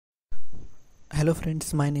Hello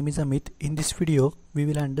friends, my name is Amit. In this video, we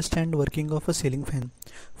will understand working of a ceiling fan.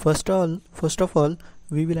 First of all,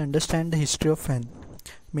 we will understand the history of fan.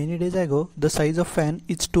 Many days ago, the size of fan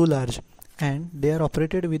is too large and they are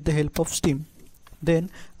operated with the help of steam. Then,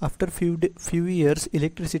 after few years,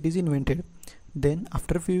 electricity is invented. Then,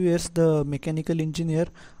 after few years, the mechanical engineer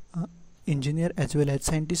as well as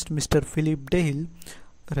scientist Mr. Philip Dale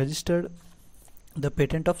registered the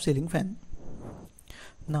patent of ceiling fan.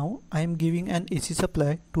 Now I am giving an AC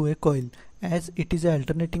supply to a coil. As it is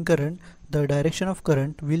alternating current, the direction of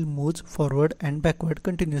current will move forward and backward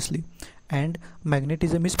continuously, and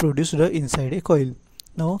magnetism is produced inside a coil.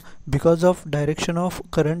 Now, because of direction of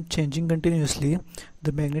current changing continuously,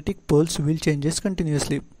 the magnetic poles will changes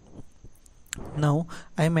continuously. Now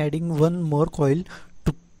I am adding one more coil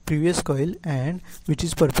to previous coil, and which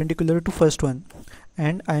is perpendicular to first one,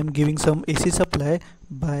 and I am giving some AC supply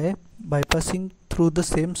by bypassing through the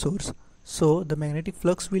same source. So the magnetic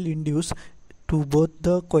flux will induce to both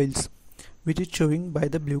the coils, which is showing by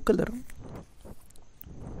the blue color.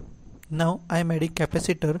 Now I am adding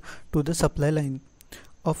capacitor to the supply line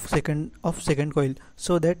of second coil,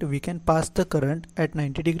 so that we can pass the current at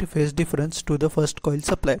 90-degree phase difference to the first coil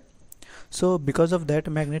supply. So because of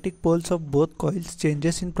that, magnetic poles of both coils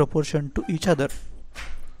changes in proportion to each other.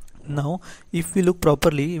 Now if we look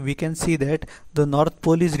properly, we can see that the north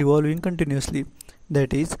pole is revolving continuously.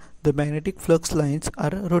 That is, the magnetic flux lines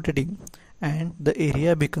are rotating and the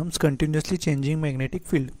area becomes continuously changing magnetic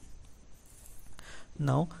field.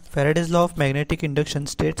 Now Faraday's law of magnetic induction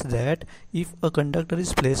states that if a conductor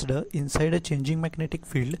is placed inside a changing magnetic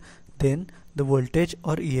field, then the voltage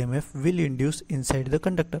or EMF will induce inside the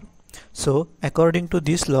conductor. So according to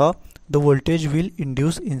this law, the voltage will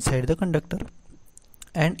induce inside the conductor.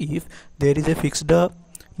 And if there is a fixed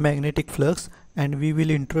magnetic flux and we will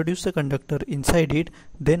introduce a conductor inside it,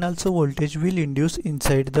 then also voltage will induce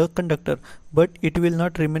inside the conductor, but it will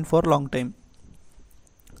not remain for long time.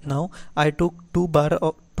 Now I took two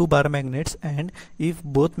bar magnets, and if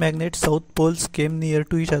both magnets south poles came near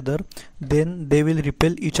to each other, then they will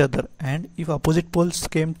repel each other, and if opposite poles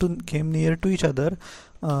came near to each other,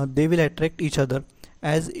 they will attract each other.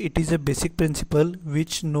 As it is a basic principle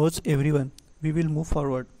which knows everyone, we will move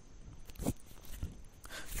forward.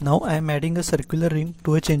 Now I am adding a circular ring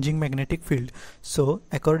to a changing magnetic field. So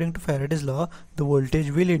according to Faraday's law, the voltage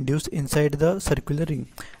will induce inside the circular ring,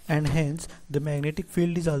 and hence the magnetic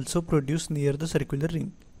field is also produced near the circular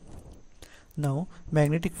ring. Now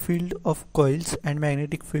magnetic field of coils and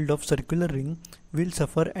magnetic field of circular ring will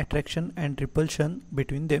suffer attraction and repulsion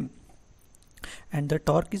between them, and the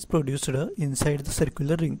torque is produced inside the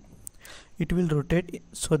circular ring. It will rotate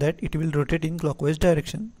so that it will rotate in clockwise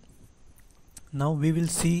direction. Now we will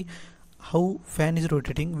see how fan is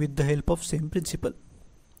rotating with the help of same principle.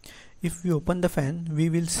 If we open the fan, we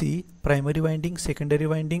will see primary winding, secondary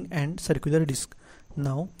winding and circular disc.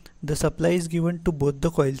 Now the supply is given to both the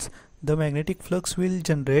coils. The magnetic flux will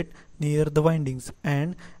generate near the windings,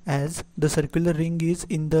 and as the circular ring is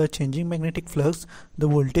in the changing magnetic flux, the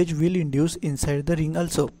voltage will induce inside the ring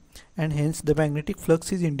also, and hence the magnetic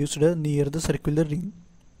flux is induced near the circular ring.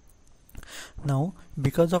 Now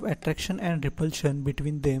because of attraction and repulsion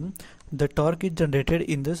between them, the torque is generated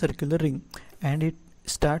in the circular ring and it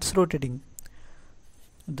starts rotating.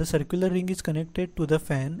 The circular ring is connected to the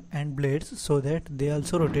fan and blades so that they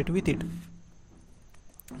also rotate with it.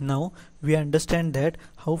 Now we understand that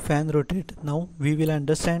how fan rotate. Now we will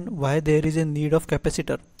understand why there is a need of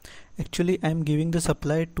capacitor. Actually I am giving the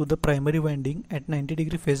supply to the primary winding at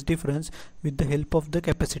 90-degree phase difference with the help of the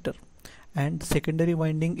capacitor, and secondary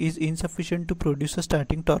winding is insufficient to produce a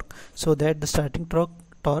starting torque, so that the starting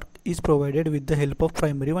torque is provided with the help of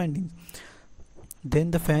primary winding.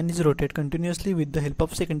 Then the fan is rotated continuously with the help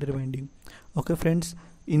of secondary winding. Okay friends,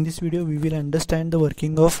 in this video we will understand the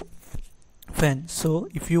working of fan. So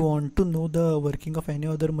if you want to know the working of any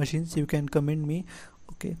other machines, you can comment me.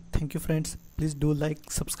 Okay, thank you friends. Please do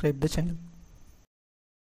like, subscribe the channel.